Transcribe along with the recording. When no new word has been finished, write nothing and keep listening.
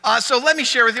So let me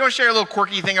share with you. I want to share a little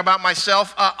quirky thing about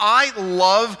myself. I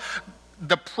love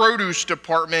the produce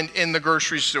department in the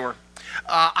grocery store.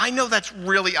 I know that's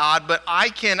really odd, but I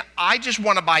just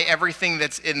want to buy everything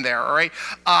that's in there, all right?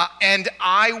 And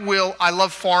I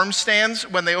love farm stands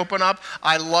when they open up.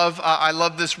 I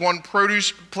love this one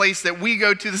produce place that we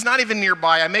go to that's not even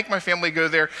nearby. I make my family go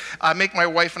there. I make my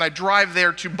wife and I drive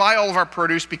there to buy all of our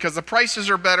produce because the prices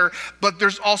are better, but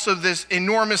there's also this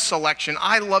enormous selection.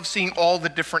 I love seeing all the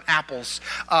different apples.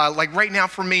 Like right now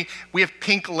for me, we have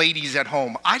pink ladies at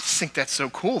home. I just think that's so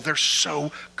cool. They're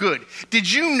so good.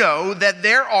 Did you know that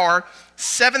there are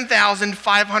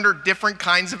 7,500 different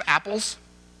kinds of apples?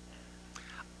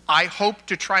 I hope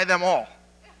to try them all.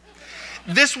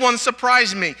 This one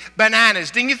surprised me.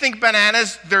 Bananas. Didn't you think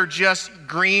bananas, they're just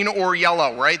green or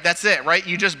yellow, right? That's it, right?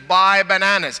 You just buy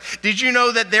bananas. Did you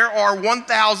know that there are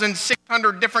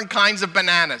 1,600 different kinds of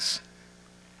bananas?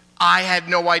 I had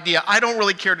no idea. I don't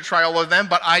really care to try all of them,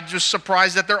 but I'm just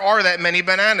surprised that there are that many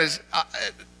bananas.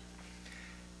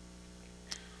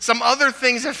 Some other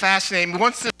things that fascinate me,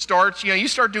 once this starts, you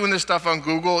start doing this stuff on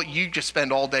Google, you just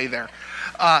spend all day there.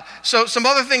 So some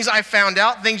other things I found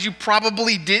out, things you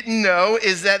probably didn't know,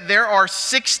 is that there are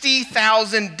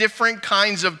 60,000 different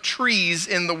kinds of trees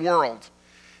in the world.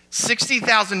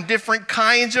 60,000 different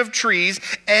kinds of trees,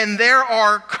 and there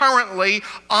are currently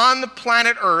on the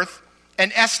planet Earth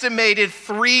an estimated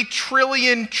 3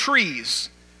 trillion trees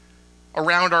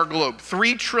around our globe.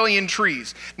 3 trillion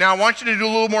trees. Now, I want you to do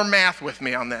a little more math with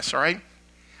me on this, all right?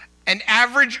 An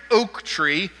average oak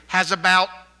tree has about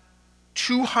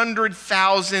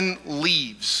 200,000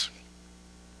 leaves.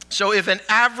 So if an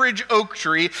average oak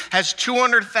tree has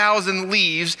 200,000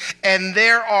 leaves and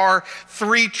there are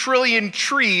 3 trillion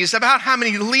trees, about how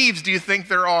many leaves do you think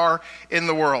there are in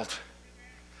the world?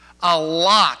 A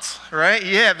lot, right?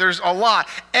 Yeah, there's a lot.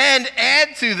 And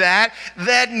add to that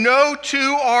no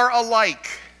two are alike.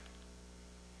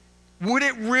 Would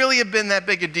it really have been that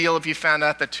big a deal if you found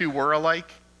out that 2 were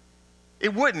alike?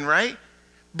 It wouldn't, right?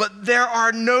 But there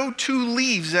are no 2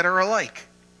 leaves that are alike.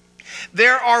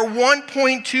 There are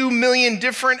 1.2 million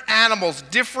different animals,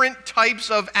 different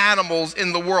types of animals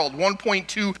in the world,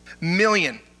 1.2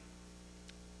 million.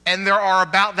 And there are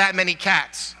about that many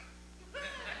cats.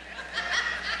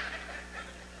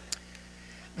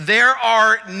 There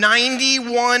are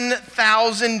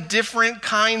 91,000 different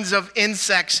kinds of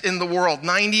insects in the world,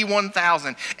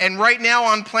 91,000. And right now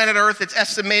on planet Earth, it's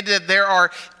estimated that there are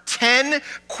 10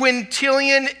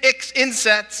 quintillion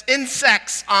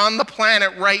insects on the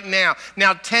planet right now.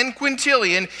 Now, 10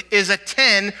 quintillion is a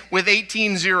 10 with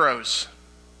 18 zeros.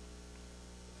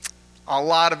 A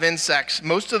lot of insects.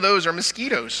 Most of those are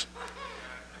mosquitoes.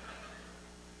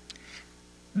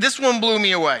 This one blew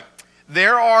me away.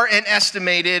 There are an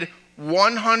estimated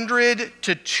 100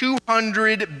 to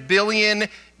 200 billion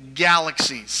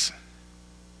galaxies.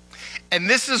 And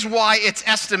this is why it's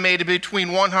estimated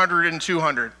between 100 and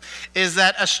 200, is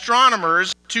that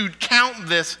astronomers, to count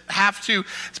this, have to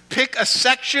pick a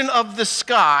section of the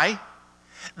sky,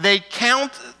 they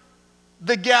count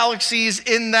the galaxies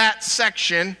in that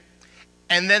section,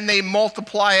 and then they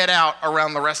multiply it out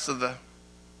around the rest of the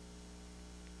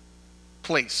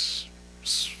place.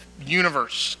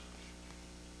 Universe.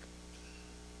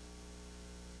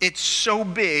 It's so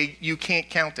big you can't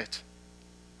count it.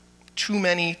 Too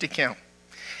many to count.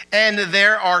 And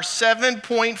there are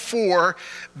 7.4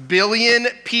 billion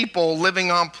people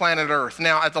living on planet Earth.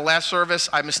 Now, at the last service,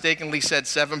 I mistakenly said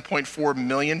 7.4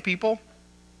 million people.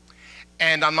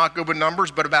 And I'm not good with numbers,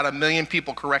 but about 1 million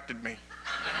people corrected me.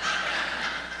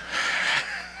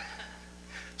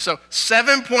 So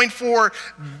 7.4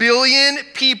 billion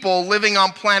people living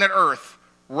on planet Earth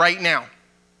right now.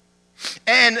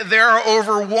 And there are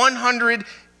over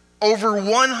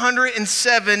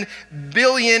 107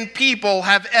 billion people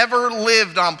have ever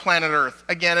lived on planet Earth.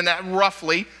 Again, and that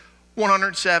roughly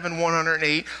 107,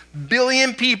 108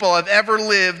 billion people have ever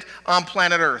lived on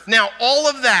planet Earth. Now, all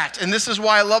of that, and this is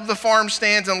why I love the farm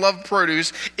stands and love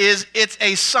produce, is it's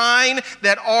a sign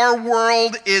that our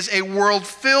world is a world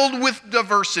filled with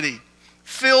diversity,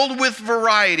 filled with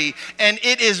variety, and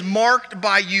it is marked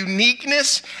by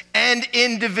uniqueness and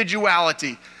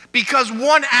individuality. Because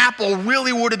one apple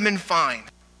really would have been fine.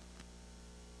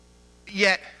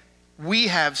 Yet, we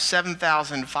have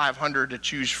 7,500 to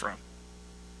choose from.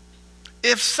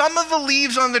 If some of the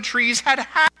leaves on the trees had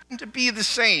happened to be the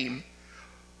same,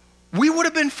 we would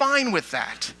have been fine with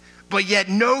that. But yet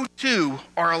no 2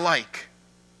 are alike.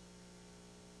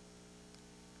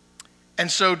 And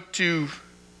so to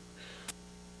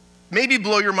maybe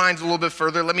blow your minds a little bit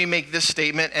further, let me make this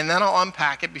statement, and then I'll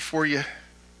unpack it before you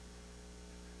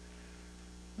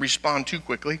respond too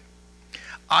quickly,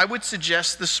 I would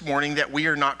suggest this morning that we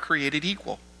are not created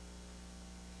equal.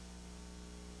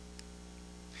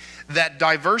 That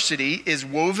diversity is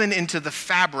woven into the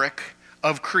fabric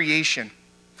of creation.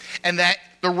 And that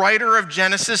the writer of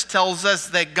Genesis tells us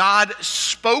that God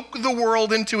spoke the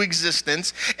world into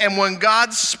existence. And when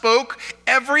God spoke,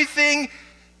 everything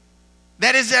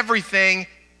that is everything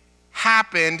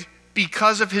happened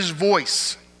because of his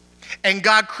voice. And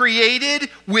God created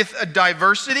with a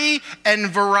diversity and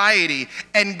variety.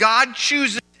 And God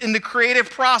chooses in the creative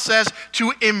process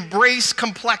to embrace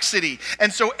complexity.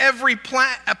 And so every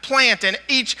plant and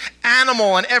each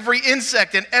animal and every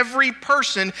insect and every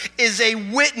person is a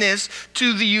witness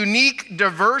to the unique,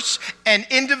 diverse, and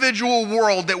individual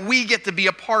world that we get to be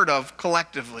a part of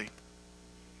collectively.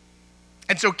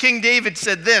 And so King David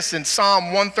said this in Psalm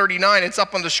 139, it's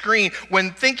up on the screen.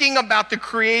 When thinking about the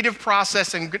creative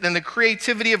process and the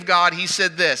creativity of God, he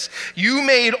said this: "You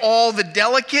made all the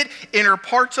delicate inner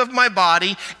parts of my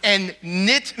body and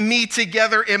knit me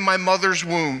together in my mother's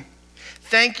womb.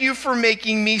 Thank you for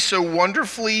making me so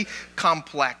wonderfully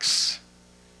complex."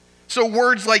 So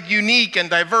words like unique and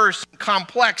diverse,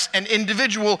 complex and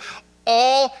individual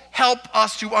all help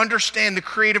us to understand the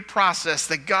creative process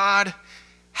that God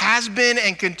has been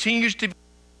and continues to be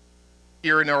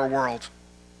here in our world.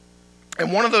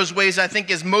 And one of those ways I think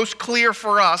is most clear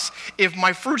for us, if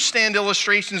my fruit stand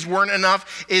illustrations weren't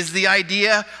enough, is the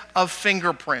idea of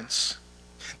fingerprints.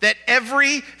 That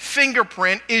every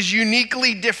fingerprint is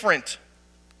uniquely different.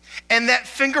 And that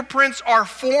fingerprints are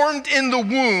formed in the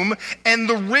womb, and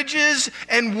the ridges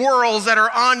and whorls that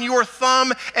are on your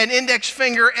thumb and index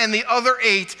finger and the other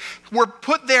 8 were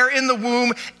put there in the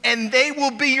womb, and they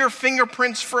will be your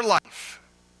fingerprints for life.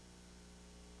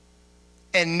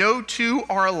 And no two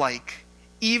are alike,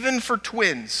 even for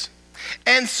twins.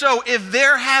 And so if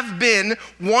there have been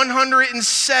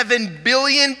 107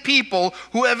 billion people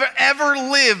who have ever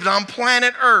lived on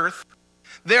planet Earth,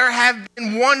 there have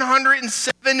been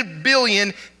 107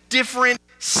 billion different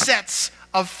sets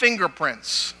of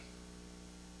fingerprints.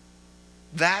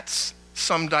 That's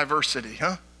some diversity,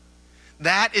 huh?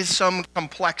 That is some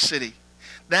complexity.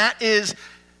 That is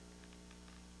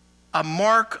a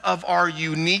mark of our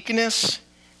uniqueness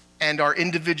and our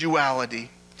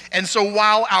individuality. And so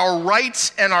while our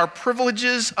rights and our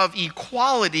privileges of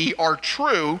equality are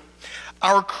true,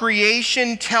 our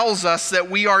creation tells us that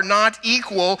we are not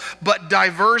equal, but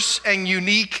diverse and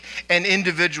unique and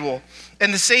individual.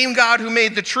 And the same God who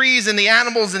made the trees and the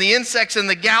animals and the insects and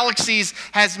the galaxies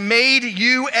has made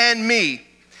you and me.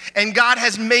 And God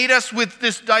has made us with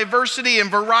this diversity and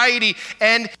variety,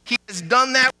 and he has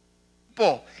done that with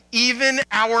people, even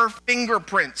our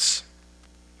fingerprints.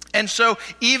 And so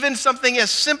even something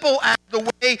as simple as the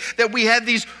way that we had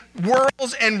these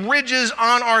whorls and ridges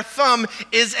on our thumb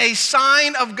is a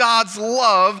sign of God's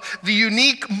love, the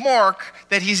unique mark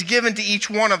that he's given to each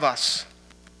one of us.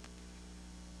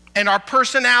 And our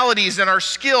personalities and our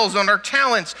skills and our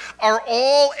talents are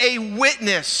all a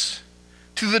witness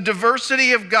to the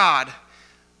diversity of God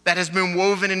that has been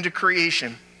woven into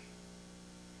creation.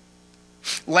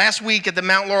 Last week at the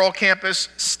Mount Laurel campus,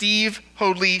 Steve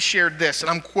Hoadley shared this, and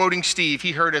I'm quoting Steve.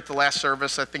 He heard it at the last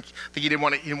service. I think he didn't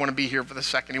want to be here for the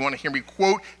second. He wanted to hear me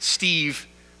quote Steve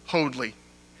Hoadley.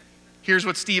 Here's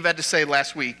what Steve had to say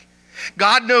last week.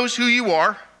 God knows who you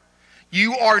are.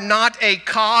 You are not a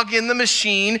cog in the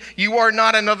machine. You are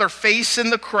not another face in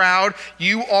the crowd.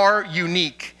 You are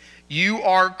unique. You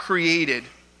are created.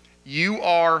 You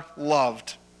are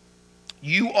loved.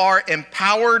 You are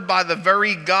empowered by the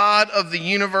very God of the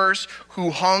universe who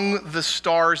hung the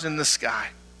stars in the sky.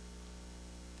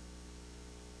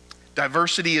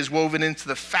 Diversity is woven into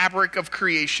the fabric of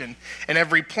creation, and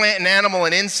every plant and animal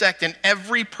and insect and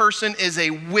every person is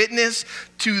a witness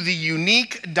to the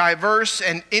unique, diverse,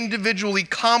 and individually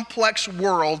complex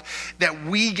world that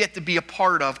we get to be a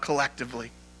part of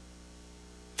collectively.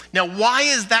 Now, why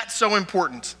is that so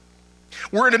important?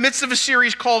 We're in the midst of a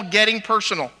series called Getting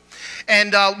Personal.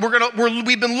 And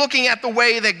we've been looking at the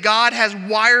way that God has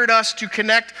wired us to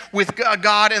connect with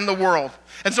God and the world.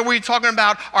 And so we're talking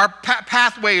about our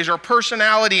pathways, our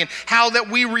personality, and how that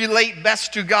we relate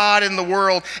best to God and the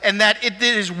world, and that it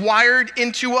is wired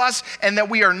into us, and that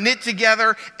we are knit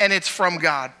together, and it's from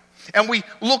God. And we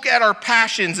look at our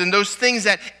passions and those things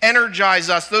that energize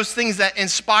us, those things that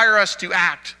inspire us to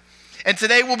act. And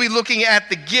today we'll be looking at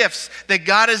the gifts that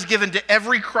God has given to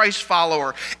every Christ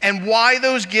follower and why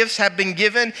those gifts have been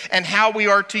given and how we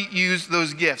are to use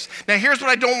those gifts. Now here's what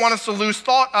I don't want us to lose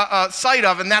sight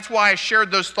of, and that's why I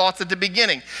shared those thoughts at the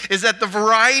beginning, is that the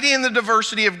variety and the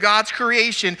diversity of God's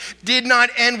creation did not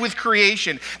end with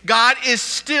creation. God is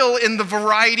still in the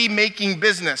variety-making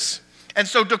business. And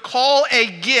so to call a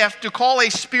gift, to call a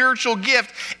spiritual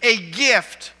gift, a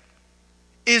gift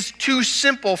is too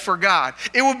simple for God.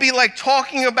 It would be like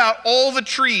talking about all the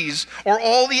trees or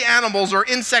all the animals or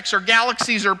insects or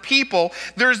galaxies or people.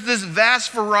 There's this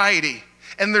vast variety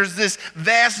and there's this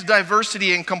vast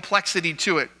diversity and complexity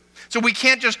to it. So we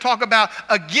can't just talk about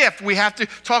a gift. We have to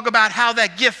talk about how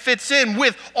that gift fits in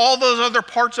with all those other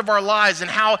parts of our lives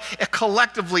and how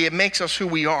collectively it makes us who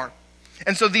we are.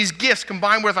 And so these gifts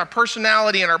combined with our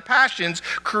personality and our passions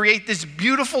create this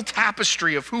beautiful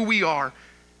tapestry of who we are.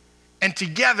 And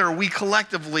together, we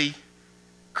collectively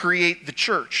create the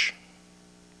church.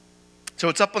 So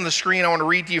it's up on the screen. I want to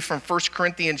read to you from 1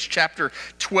 Corinthians chapter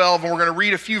 12. And we're going to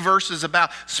read a few verses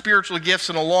about spiritual gifts.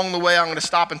 And along the way, I'm going to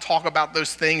stop and talk about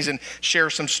those things and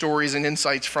share some stories and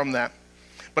insights from that.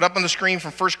 But up on the screen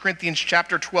from 1 Corinthians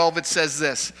chapter 12, it says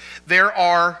this. There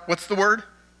are, what's the word?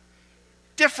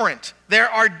 Different. There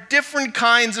are different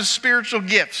kinds of spiritual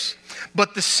gifts,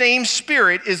 but the same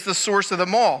Spirit is the source of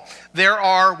them all. There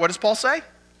are, what does Paul say?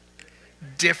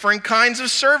 Different kinds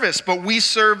of service, but we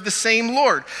serve the same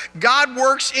Lord. God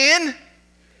works in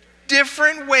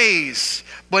different ways,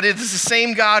 but it is the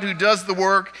same God who does the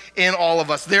work in all of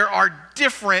us. There are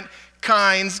different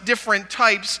kinds, different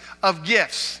types of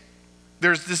gifts.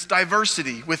 There's this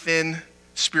diversity within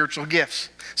spiritual gifts.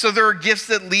 So there are gifts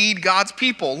that lead God's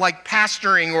people, like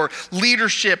pastoring or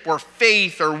leadership or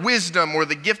faith or wisdom or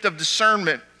the gift of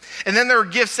discernment. And then there are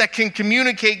gifts that can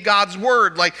communicate God's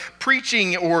word, like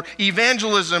preaching or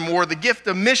evangelism or the gift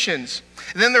of missions.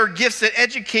 And then there are gifts that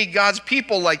educate God's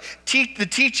people, like the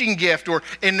teaching gift or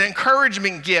an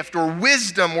encouragement gift or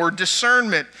wisdom or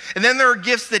discernment. And then there are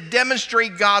gifts that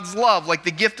demonstrate God's love, like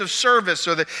the gift of service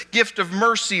or the gift of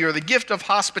mercy or the gift of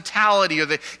hospitality or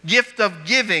the gift of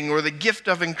giving or the gift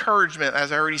of encouragement,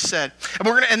 as I already said.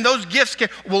 And those gifts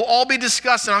will all be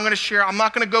discussed, and I'm going to share. I'm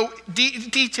not going to go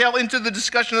detail into the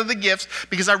discussion of the gifts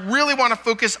because I really want to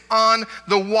focus on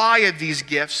the why of these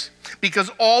gifts. Because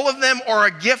all of them are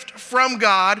a gift from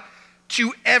God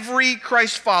to every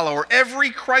Christ follower.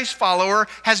 Every Christ follower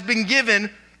has been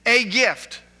given a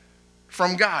gift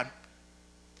from God.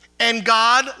 And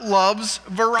God loves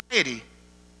variety.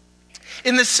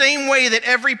 In the same way that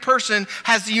every person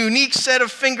has a unique set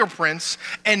of fingerprints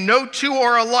and no two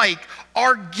are alike,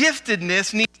 our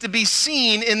giftedness needs to be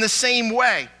seen in the same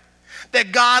way.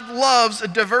 That God loves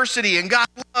diversity and God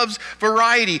loves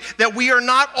variety, that we are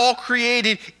not all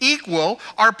created equal.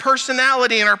 Our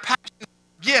personality and our passion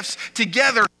gifts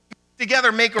together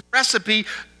make a recipe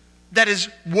that is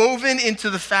woven into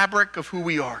the fabric of who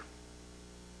we are.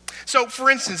 So, for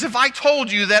instance, if I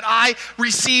told you that I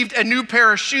received a new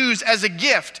pair of shoes as a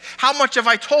gift, how much have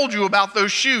I told you about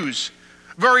those shoes?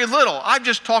 Very little. I've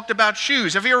just talked about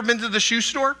shoes. Have you ever been to the shoe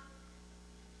store?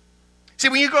 See,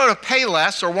 when you go to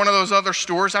Payless or one of those other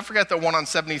stores, I forget the one on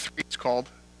 73 it's called.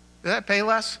 Is that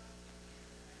Payless?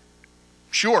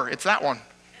 Sure, it's that one.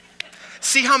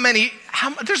 See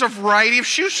there's a variety of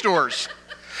shoe stores.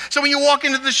 So when you walk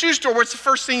into the shoe store, what's the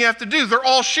first thing you have to do? They're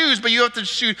all shoes, but you have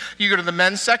to you go to the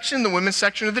men's section, the women's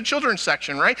section, or the children's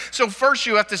section, right? So first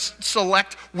you have to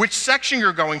select which section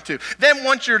you're going to. Then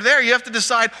once you're there, you have to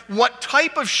decide what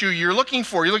type of shoe you're looking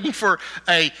for. You're looking for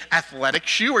an athletic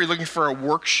shoe, or you're looking for a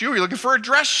work shoe, or you're looking for a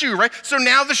dress shoe, right? So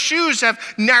now the shoes have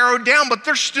narrowed down, but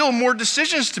there's still more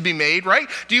decisions to be made, right?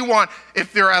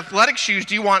 If they're athletic shoes,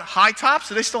 do you want high tops?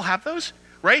 Do they still have those?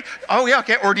 Right? Oh yeah,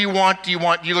 okay. Or you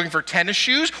looking for tennis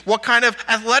shoes? What kind of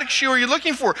athletic shoe are you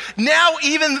looking for? Now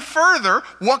even further,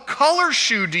 what color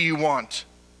shoe do you want?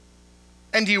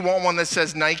 And do you want one that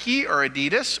says Nike or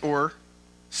Adidas or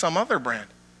some other brand?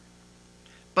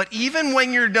 But even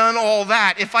when you're done all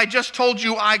that, if I just told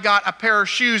you I got a pair of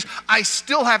shoes, I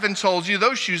still haven't told you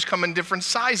those shoes come in different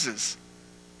sizes.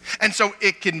 And so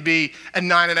it can be a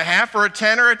 9.5 or a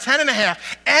 10 or a 10.5.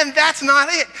 And that's not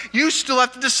it. You still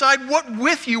have to decide what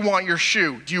width you want your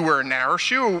shoe. Do you wear a narrow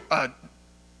shoe, a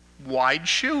wide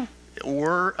shoe,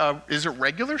 or is it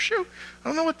regular shoe? I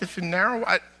don't know what the narrow.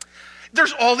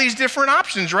 There's all these different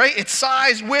options, right? It's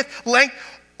size, width, length.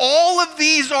 All of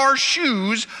these are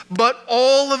shoes, but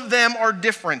all of them are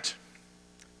different.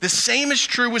 The same is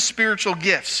true with spiritual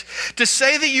gifts. To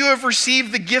say that you have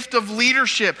received the gift of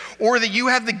leadership or that you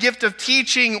have the gift of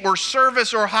teaching or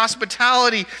service or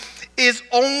hospitality is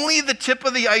only the tip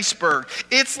of the iceberg.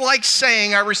 It's like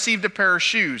saying I received a pair of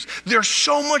shoes. There's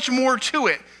so much more to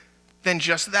it than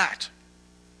just that.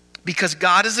 Because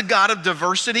God is a God of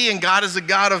diversity, and God is a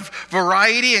God of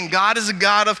variety, and God is a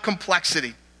God of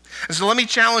complexity. And so let me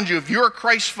challenge you, if you're a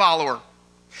Christ follower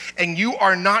and you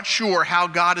are not sure how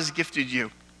God has gifted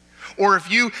you, or if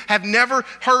you have never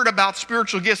heard about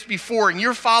spiritual gifts before and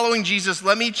you're following Jesus,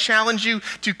 let me challenge you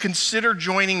to consider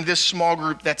joining this small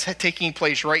group that's taking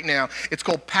place right now. It's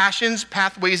called Passions,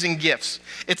 Pathways, and Gifts.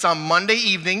 It's on Monday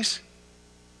evenings.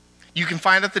 You can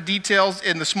find out the details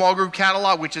in the small group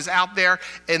catalog, which is out there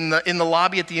in the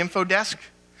lobby at the info desk.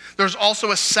 There's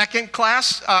also a second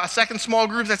class, a second small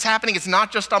group that's happening. It's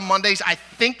not just on Mondays. I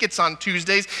think it's on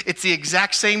Tuesdays. It's the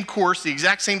exact same course, the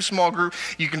exact same small group.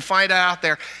 You can find out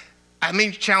there. I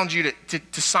may challenge you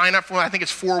to sign up for it. I think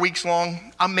it's 4 weeks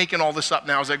long. I'm making all this up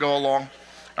now as I go along.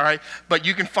 All right, but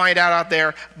you can find out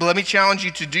there. But let me challenge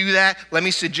you to do that. Let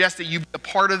me suggest that you be a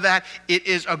part of that. It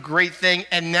is a great thing.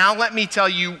 And now let me tell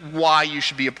you why you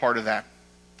should be a part of that.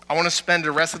 I want to spend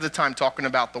the rest of the time talking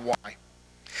about the why.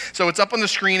 So it's up on the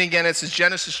screen again. It says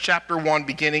Genesis chapter 1,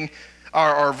 beginning,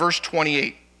 or verse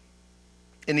 28.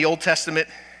 In the Old Testament,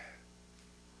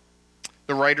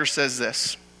 the writer says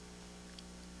this.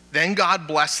 Then God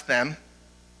blessed them,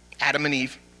 Adam and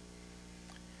Eve,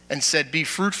 and said, be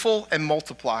fruitful and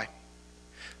multiply.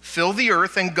 Fill the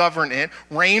earth and govern it.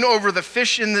 Reign over the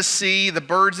fish in the sea, the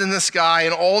birds in the sky,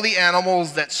 and all the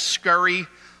animals that scurry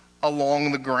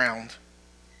along the ground.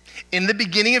 In the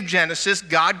beginning of Genesis,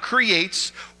 God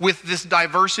creates with this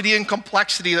diversity and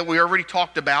complexity that we already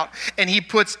talked about, and he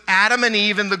puts Adam and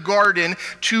Eve in the garden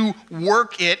to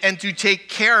work it and to take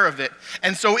care of it.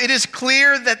 And so it is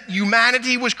clear that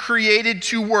humanity was created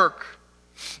to work,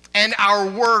 and our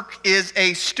work is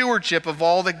a stewardship of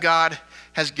all that God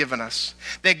has given us.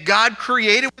 That God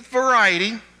created with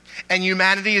variety, and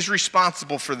humanity is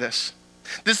responsible for this.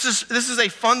 This is a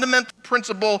fundamental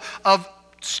principle of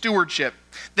stewardship.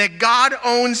 That God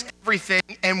owns everything,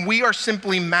 and we are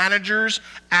simply managers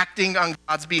acting on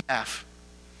God's behalf.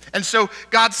 And so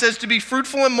God says to be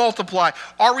fruitful and multiply.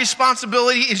 Our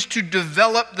responsibility is to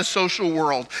develop the social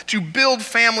world, to build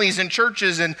families and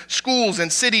churches and schools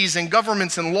and cities and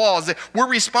governments and laws. That we're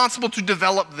responsible to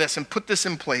develop this and put this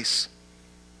in place.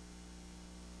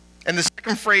 And the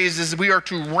second phrase is we are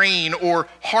to reign or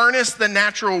harness the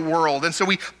natural world. And so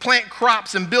we plant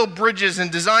crops and build bridges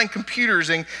and design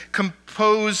computers and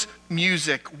compose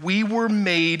music. We were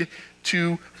made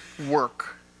to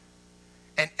work.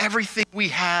 And everything we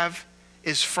have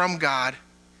is from God,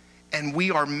 and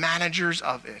we are managers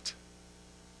of it.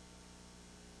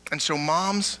 And so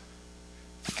moms,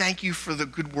 thank you for the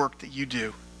good work that you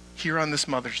do here on this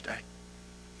Mother's Day.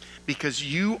 Because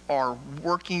you are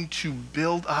working to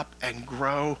build up and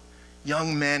grow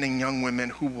young men and young women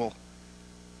who will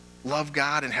love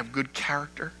God and have good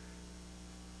character,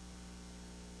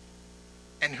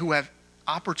 and who have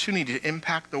opportunity to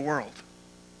impact the world.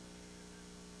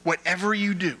 Whatever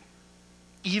you do,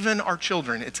 even our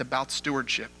children, it's about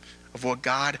stewardship of what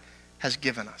God has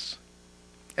given us.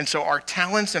 And so our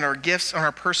talents and our gifts and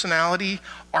our personality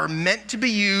are meant to be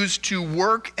used to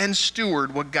work and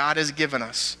steward what God has given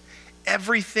us.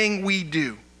 Everything we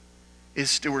do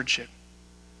is stewardship.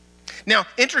 Now,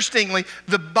 interestingly,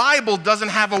 the Bible doesn't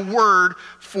have a word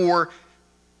for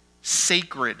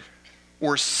sacred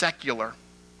or secular.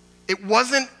 It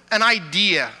wasn't an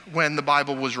idea when the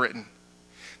Bible was written.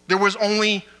 There was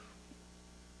only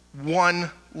one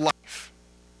life.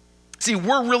 See,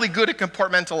 we're really good at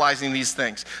compartmentalizing these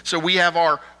things. So we have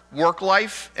our work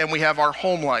life and we have our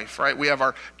home life, right? We have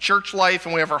our church life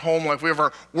and we have our home life. We have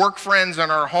our work friends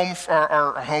and our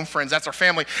home friends. That's our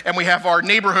family. And we have our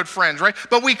neighborhood friends, right?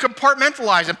 But we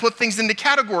compartmentalize and put things into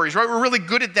categories, right? We're really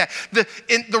good at that.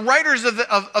 The writers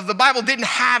of the Bible didn't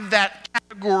have that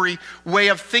category way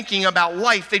of thinking about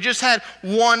life. They just had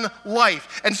one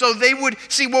life. And so they would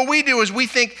see what we do is we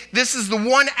think this is the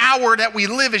 1 hour that we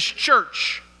live as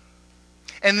church.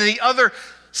 And the other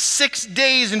 6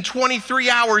 days and 23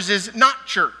 hours is not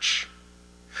church.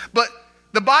 But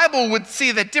the Bible would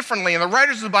see that differently, and the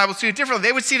writers of the Bible see it differently.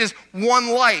 They would see it as one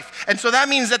life. And so that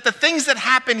means that the things that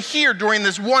happen here during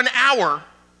this 1 hour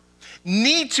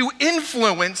need to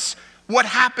influence what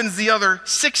happens the other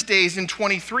 6 days and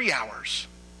 23 hours.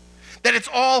 That it's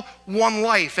all one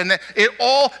life, and that it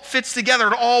all fits together,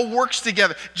 it all works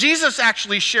together. Jesus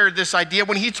actually shared this idea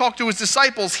when he talked to his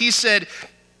disciples. He said,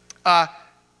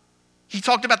 he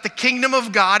talked about the kingdom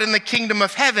of God and the kingdom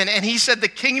of heaven. And he said the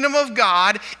kingdom of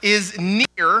God is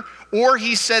near, or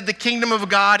he said the kingdom of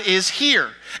God is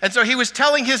here. And so he was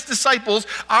telling his disciples,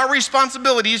 our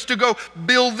responsibility is to go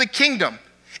build the kingdom.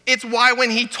 It's why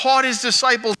when he taught his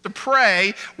disciples to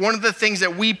pray, one of the things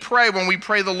that we pray when we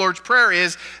pray the Lord's Prayer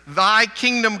is, thy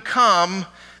kingdom come,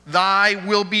 thy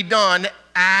will be done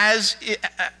as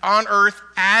on earth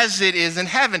as it is in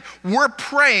heaven. We're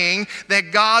praying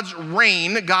that God's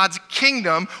reign, God's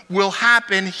kingdom will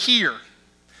happen here.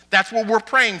 That's what we're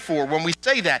praying for when we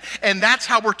say that. And that's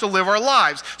how we're to live our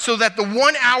lives. So that the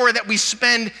 1 hour that we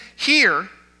spend here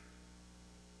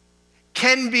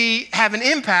can have an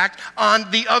impact on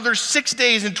the other 6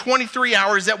 days and 23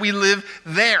 hours that we live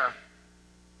there.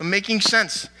 I'm making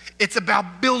sense. It's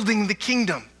about building the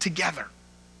kingdom together.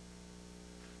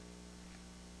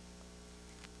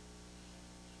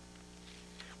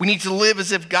 We need to live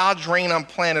as if God's reign on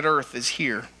planet Earth is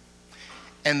here.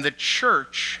 And the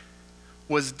church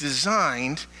was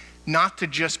designed not to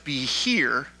just be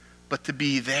here, but to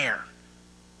be there.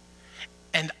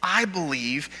 And I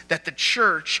believe that the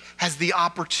church has the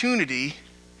opportunity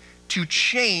to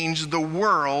change the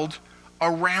world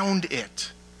around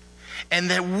it. And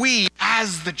that we,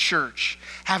 as the church,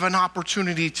 have an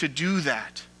opportunity to do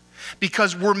that.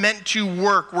 Because we're meant to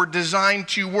work, we're designed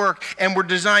to work, and we're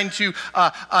designed to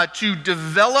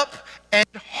develop and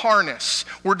harness.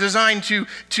 We're designed to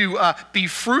be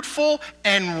fruitful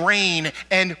and reign,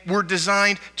 and we're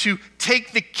designed to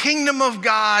take the kingdom of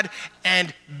God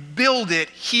and build it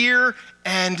here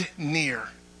and near.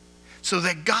 So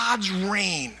that God's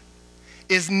reign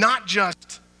is not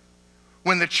just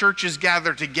when the church is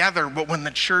gathered together, but when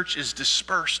the church is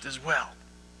dispersed as well.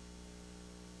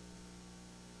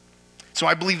 So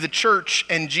I believe the church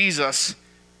and Jesus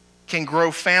can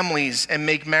grow families and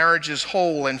make marriages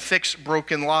whole and fix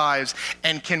broken lives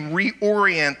and can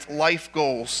reorient life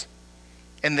goals,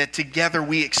 and that together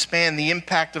we expand the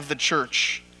impact of the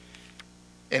church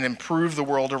and improve the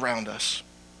world around us.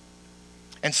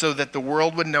 And so that the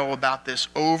world would know about this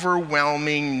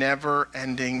overwhelming,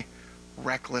 never-ending,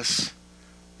 reckless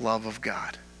love of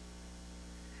God.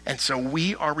 And so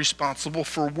we are responsible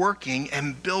for working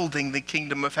and building the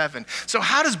kingdom of heaven. So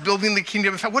how does building the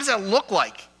kingdom of heaven, what does that look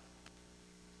like?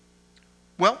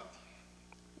 Well,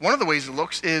 one of the ways it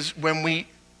looks is when we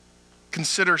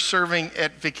consider serving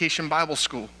at Vacation Bible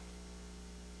School.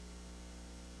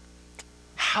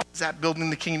 How is that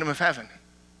building the kingdom of heaven?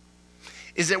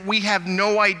 Is that we have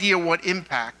no idea what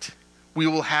impact we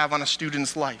will have on a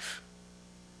student's life.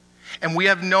 And we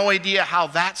have no idea how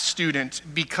that student,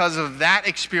 because of that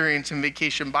experience in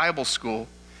Vacation Bible School,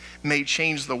 may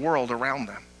change the world around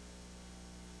them.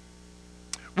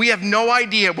 We have no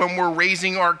idea when we're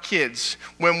raising our kids,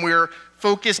 when we're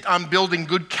focused on building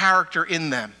good character in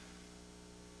them,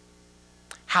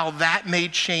 how that may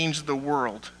change the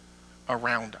world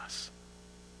around us.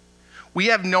 We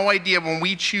have no idea when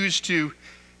we choose to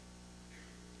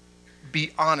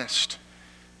be honest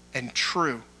and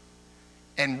true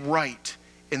and right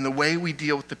in the way we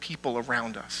deal with the people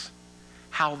around us,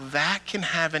 how that can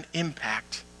have an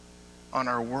impact on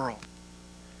our world.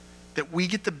 That we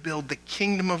get to build the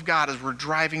kingdom of God as we're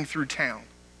driving through town.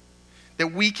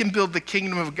 That we can build the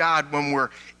kingdom of God when we're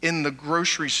in the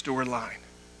grocery store line.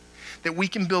 That we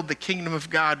can build the kingdom of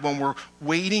God when we're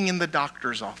waiting in the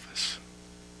doctor's office.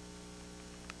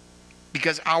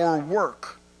 Because our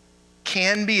work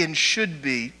can be and should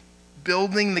be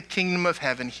building the kingdom of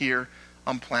heaven here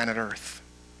on planet Earth.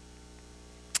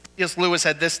 C.S. Lewis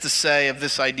had this to say of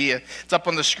this idea. It's up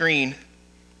on the screen.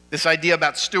 This idea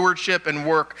about stewardship and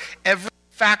work. Every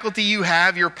faculty you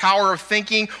have, your power of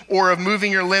thinking or of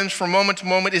moving your limbs from moment to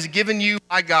moment, is given you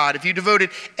by God. If you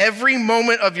devoted every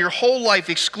moment of your whole life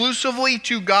exclusively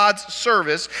to God's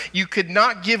service, you could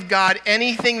not give God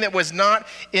anything that was not,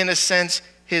 in a sense,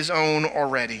 his own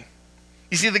already.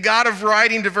 You see, the God of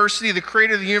variety and diversity, the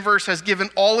creator of the universe, has given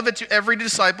all of it to every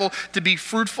disciple to be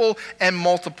fruitful and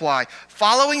multiply.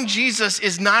 Following Jesus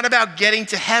is not about getting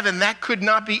to heaven. That could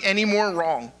not be any more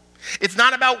wrong. It's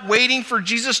not about waiting for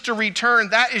Jesus to return.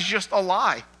 That is just a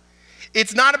lie.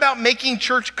 It's not about making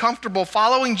church comfortable.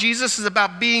 Following Jesus is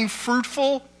about being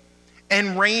fruitful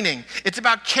and reigning. It's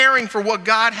about caring for what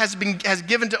God has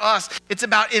given to us. It's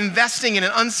about investing in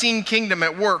an unseen kingdom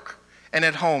at work and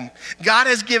at home. God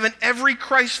has given every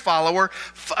Christ follower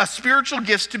a spiritual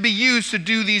gifts to be used to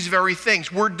do these very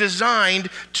things. We're designed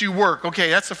to work. Okay,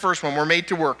 that's the first one. We're made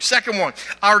to work. Second one,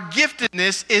 our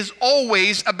giftedness is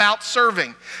always about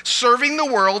serving. Serving the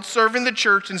world, serving the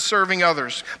church, and serving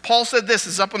others. Paul said this.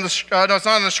 It's up on the no, it's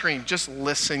not on the screen. Just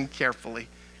listen carefully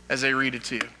as I read it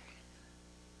to you.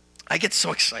 I get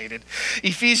so excited.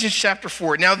 Ephesians chapter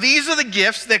 4. Now these are the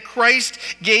gifts that Christ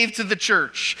gave to the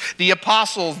church. The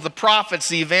apostles, the prophets,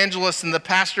 the evangelists, and the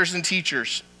pastors and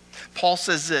teachers. Paul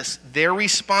says this, their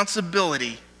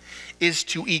responsibility is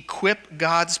to equip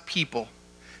God's people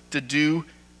to do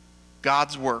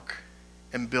God's work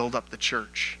and build up the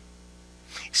church.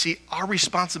 See, our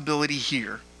responsibility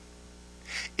here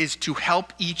is to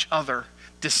help each other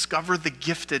discover the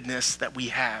giftedness that we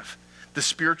have, the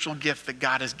spiritual gift that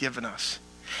God has given us,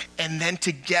 and then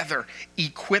together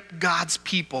equip God's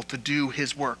people to do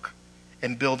his work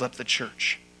and build up the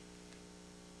church.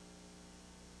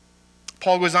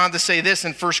 Paul goes on to say this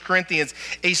in 1 Corinthians,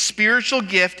 a spiritual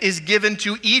gift is given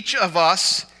to each of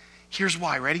us. Here's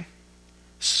why, ready?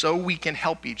 So we can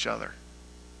help each other.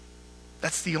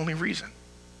 That's the only reason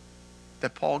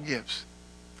that Paul gives,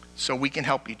 so we can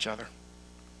help each other.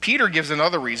 Peter gives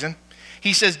another reason.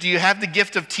 He says, do you have the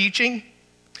gift of teaching?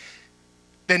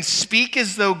 Then speak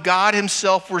as though God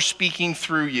himself were speaking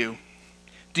through you.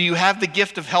 Do you have the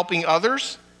gift of helping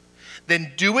others?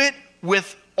 Then do it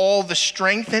with all the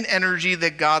strength and energy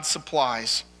that God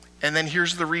supplies. And then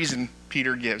here's the reason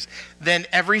Peter gives. Then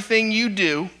everything you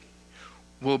do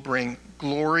will bring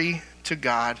glory to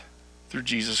God through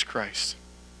Jesus Christ.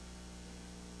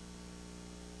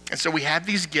 And so we have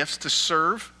these gifts to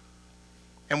serve,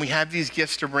 and we have these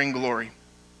gifts to bring glory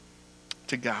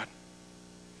to God.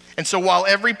 And so while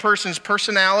every person's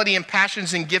personality and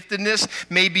passions and giftedness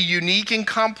may be unique and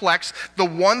complex, the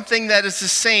one thing that is the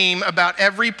same about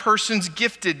every person's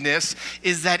giftedness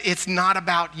is that it's not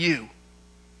about you.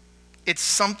 It's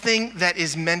something that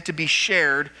is meant to be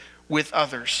shared with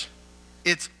others.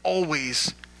 It's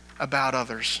always about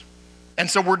others. And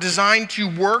so we're designed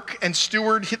to work and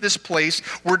steward this place.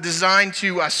 We're designed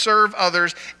to serve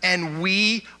others, and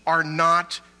we are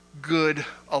not good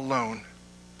alone.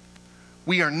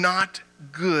 We are not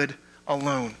good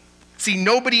alone. See,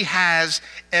 nobody has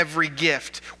every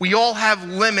gift. We all have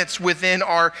limits within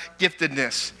our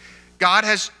giftedness.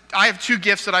 I have two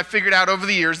gifts that I've figured out over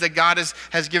the years that God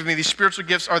has given me. These spiritual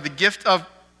gifts are the gift of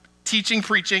teaching,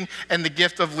 preaching, and the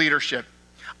gift of leadership.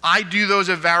 I do those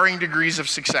at varying degrees of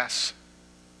success.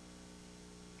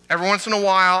 Every once in a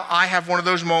while, I have one of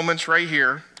those moments right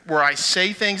here where I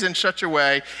say things in such a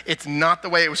way, it's not the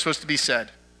way it was supposed to be said.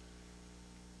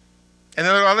 And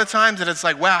there are other times that it's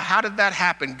like, wow, how did that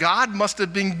happen? God must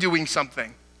have been doing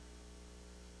something.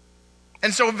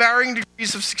 And so varying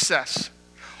degrees of success.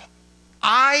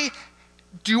 I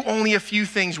do only a few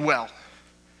things well.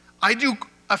 I do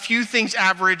a few things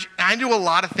average, and I do a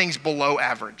lot of things below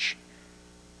average.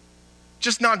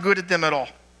 Just not good at them at all.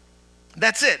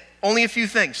 That's it, only a few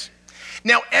things.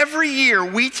 Now, every year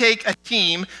we take a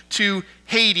team to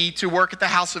Haiti to work at the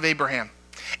House of Abraham.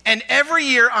 And every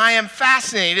year I am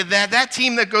fascinated that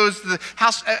team that goes to the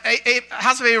House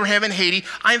of Abraham in Haiti,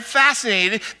 I'm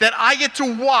fascinated that I get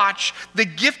to watch the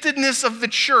giftedness of the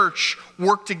church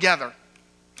work together.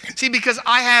 See, because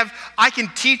I can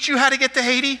teach you how to get to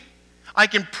Haiti, I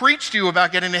can preach to you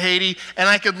about getting to Haiti, and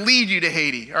I could lead you to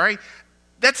Haiti, all right?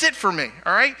 That's it for me,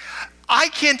 all right? I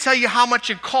can't tell you how much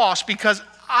it costs because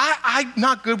I'm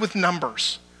not good with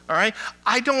numbers. All right?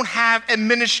 I don't have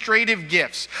administrative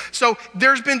gifts. So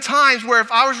there's been times where if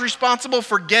I was responsible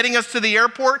for getting us to the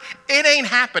airport, it ain't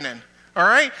happening. All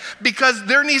right? Because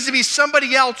there needs to be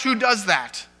somebody else who does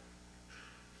that.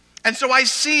 And so I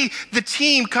see the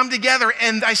team come together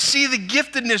and I see the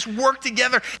giftedness work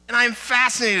together and I'm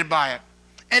fascinated by it.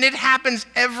 And it happens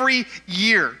every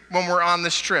year when we're on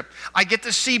this trip. I get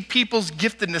to see people's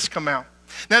giftedness come out.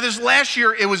 Now, this last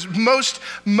year, it was most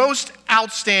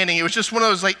outstanding. It was just one of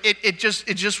those, like, it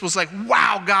just was like,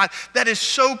 wow, God, that is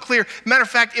so clear. Matter of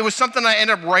fact, it was something I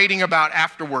ended up writing about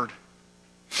afterward.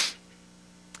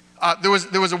 There was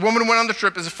a woman who went on the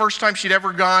trip. It was the first time she'd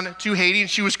ever gone to Haiti, and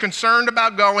she was concerned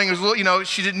about going. It was,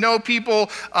 she didn't know people.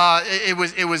 It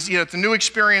was, it's a new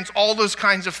experience, all those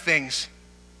kinds of things.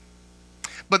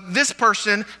 But this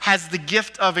person has the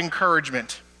gift of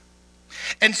encouragement.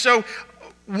 And so,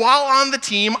 while on the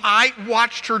team, I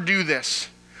watched her do this.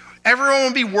 Everyone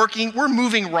would be working. We're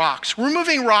moving rocks. We're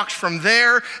moving rocks from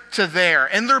there to there.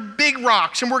 And they're big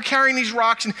rocks. And we're carrying these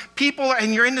rocks. And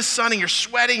and you're in the sun, and you're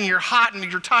sweating, and you're hot, and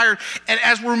you're tired. And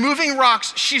as we're moving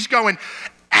rocks, she's going,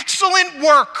 excellent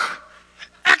work.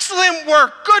 Excellent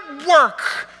work. Good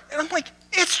work. And I'm like,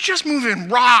 it's just moving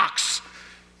rocks.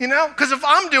 Because if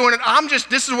I'm doing it,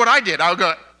 this is what I did. I'll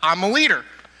go, I'm a leader.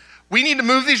 We need to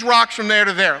move these rocks from there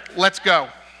to there. Let's go.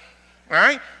 All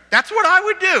right? That's what I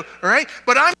would do. All right?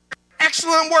 But I'm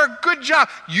excellent work. Good job.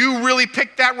 You really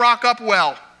picked that rock up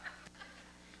well.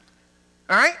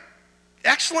 All right?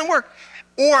 Excellent work.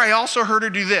 Or I also heard her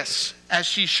do this. As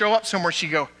she show up somewhere, she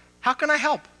go, how can I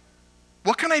help?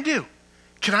 What can I do?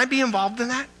 Can I be involved in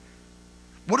that?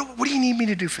 What do you need me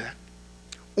to do for that?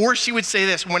 Or she would say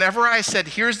this. Whenever I said,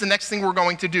 here's the next thing we're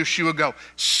going to do, she would go,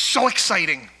 so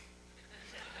exciting.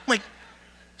 like,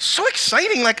 so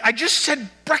exciting. Like, I just said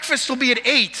breakfast will be at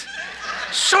 8.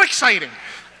 So exciting.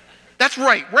 That's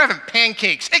right. We're having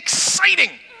pancakes. Exciting.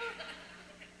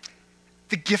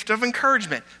 The gift of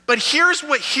encouragement. But here's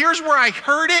where I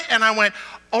heard it and I went,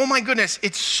 oh my goodness,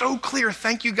 it's so clear.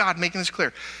 Thank you, God, making this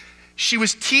clear. She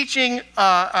was teaching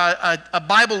a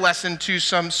Bible lesson to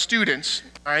some students,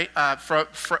 all right,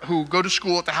 who go to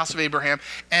school at the House of Abraham,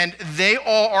 and they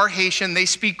all are Haitian. They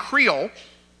speak Creole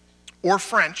or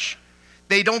French.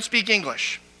 They don't speak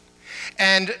English.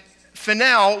 And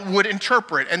Fennell would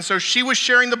interpret. And so she was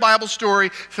sharing the Bible story.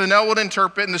 Fennell would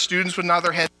interpret, and the students would nod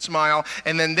their head and smile.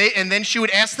 And then she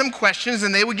would ask them questions,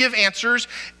 and they would give answers.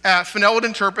 Fennell would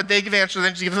interpret, they give answers,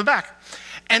 then she gives them back.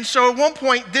 And so at one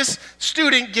point, this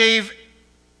student gave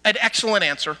an excellent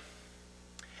answer.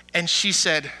 And she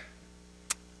said,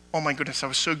 oh my goodness, that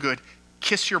was so good.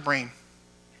 Kiss your brain.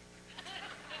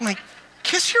 I'm like,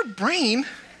 kiss your brain?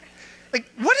 Like,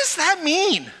 what does that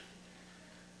mean?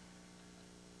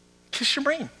 Kiss your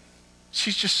brain.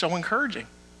 She's just so encouraging.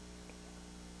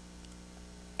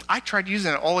 I tried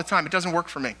using it all the time. It doesn't work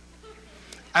for me.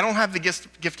 I don't have the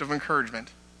gift of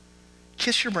encouragement.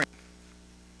 Kiss your brain.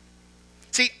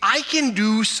 See, I can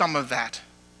do some of that.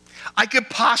 I could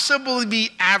possibly be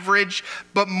average,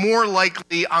 but more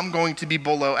likely I'm going to be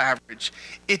below average.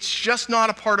 It's just not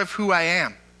a part of who I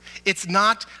am. It's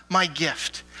not my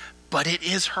gift, but it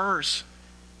is hers.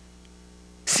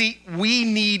 See, we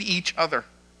need each other.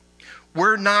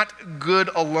 We're not good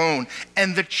alone.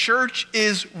 And the church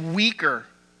is weaker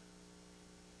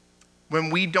when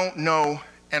we don't know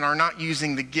and are not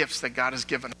using the gifts that God has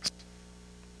given us.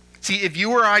 See, if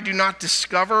you or I do not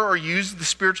discover or use the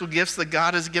spiritual gifts that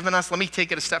God has given us, let me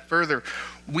take it a step further.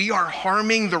 We are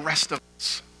harming the rest of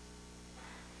us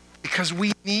because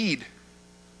we need,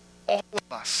 all of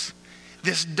us,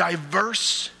 this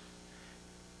diverse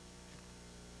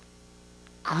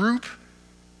group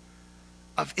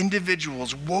of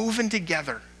individuals woven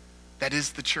together that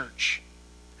is the church.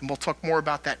 And we'll talk more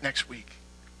about that next week.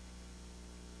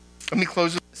 Let me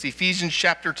close with this. Ephesians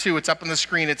chapter 2, it's up on the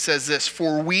screen. It says this,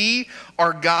 for we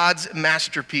are God's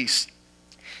masterpiece.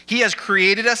 He has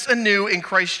created us anew in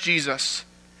Christ Jesus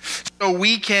so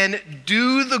we can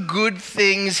do the good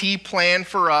things he planned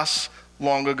for us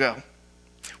long ago.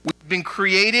 We've been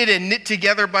created and knit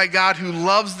together by God who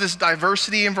loves this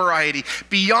diversity and variety.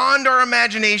 Beyond our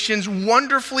imaginations,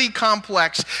 wonderfully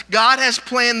complex, God has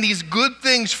planned these good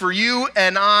things for you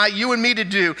and me to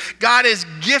do. God has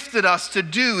gifted us to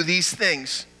do these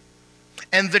things.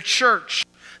 And the church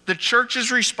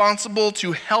is responsible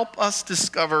to help us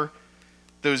discover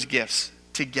those gifts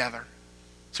together.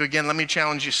 So again, let me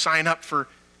challenge you, sign up for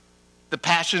the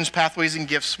Passions, Pathways, and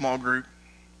Gifts small group.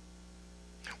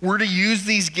 We're to use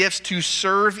these gifts to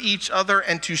serve each other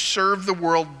and to serve the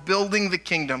world, building the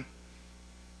kingdom.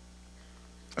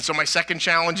 And so my second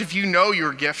challenge, if you know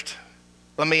your gift,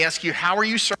 let me ask you, how are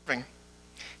you serving?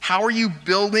 How are you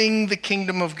building the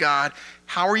kingdom of God?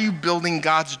 How are you building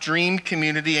God's dream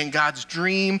community and God's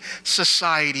dream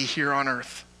society here on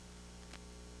earth?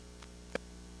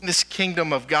 This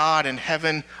kingdom of God and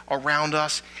heaven around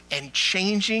us and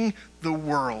changing the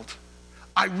world.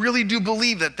 I really do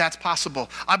believe that that's possible.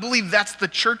 I believe that's the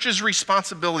church's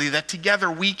responsibility, that together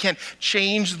we can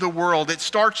change the world. It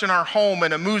starts in our home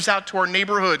and it moves out to our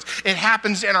neighborhoods. It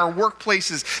happens in our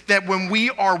workplaces, that when we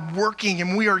are working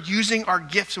and we are using our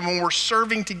gifts and when we're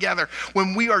serving together,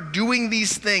 when we are doing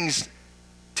these things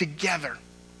together,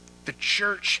 the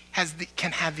church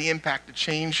can have the impact to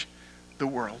change the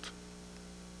world.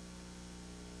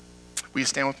 Will you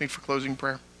stand with me for closing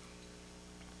prayer?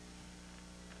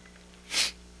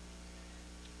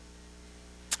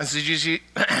 And so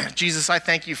Jesus, I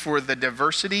thank you for the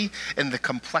diversity and the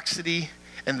complexity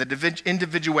and the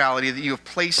individuality that you have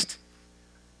placed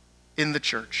in the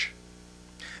church.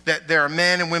 That there are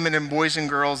men and women and boys and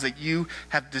girls that you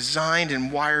have designed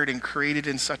and wired and created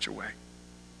in such a way.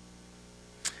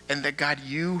 And that, God,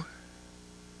 you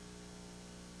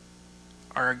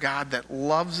are a God that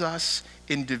loves us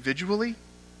individually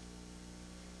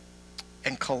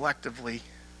and collectively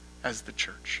as the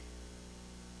church.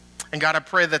 And God, I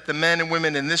pray that the men and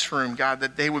women in this room, God,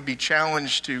 that they would be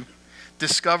challenged to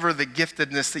discover the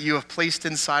giftedness that you have placed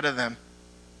inside of them.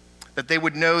 That they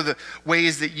would know the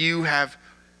ways that you have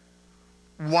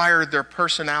wired their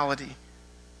personality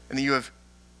and the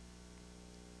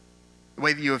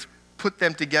way that you have put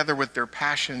them together with their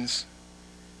passions.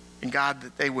 And God,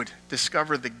 that they would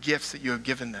discover the gifts that you have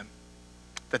given them.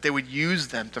 That they would use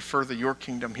them to further your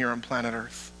kingdom here on planet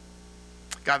Earth.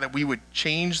 God, that we would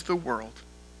change the world.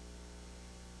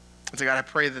 And so God, I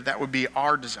pray that that would be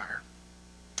our desire.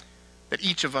 that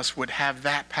each of us would have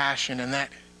that passion and that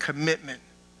commitment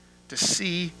to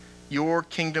see your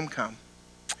kingdom come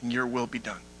and your will be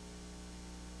done.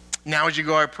 Now as you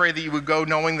go, I pray that you would go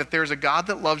knowing that there's a God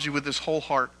that loves you with his whole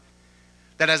heart,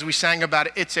 that as we sang about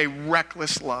it, it's a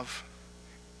reckless love,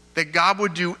 that God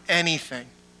would do anything,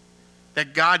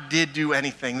 that God did do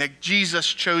anything, that Jesus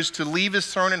chose to leave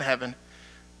his throne in heaven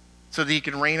so that he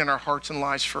can reign in our hearts and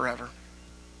lives forever.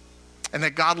 And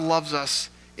that God loves us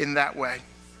in that way.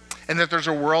 And that there's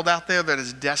a world out there that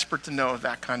is desperate to know of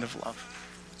that kind of love.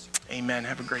 Amen.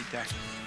 Have a great day.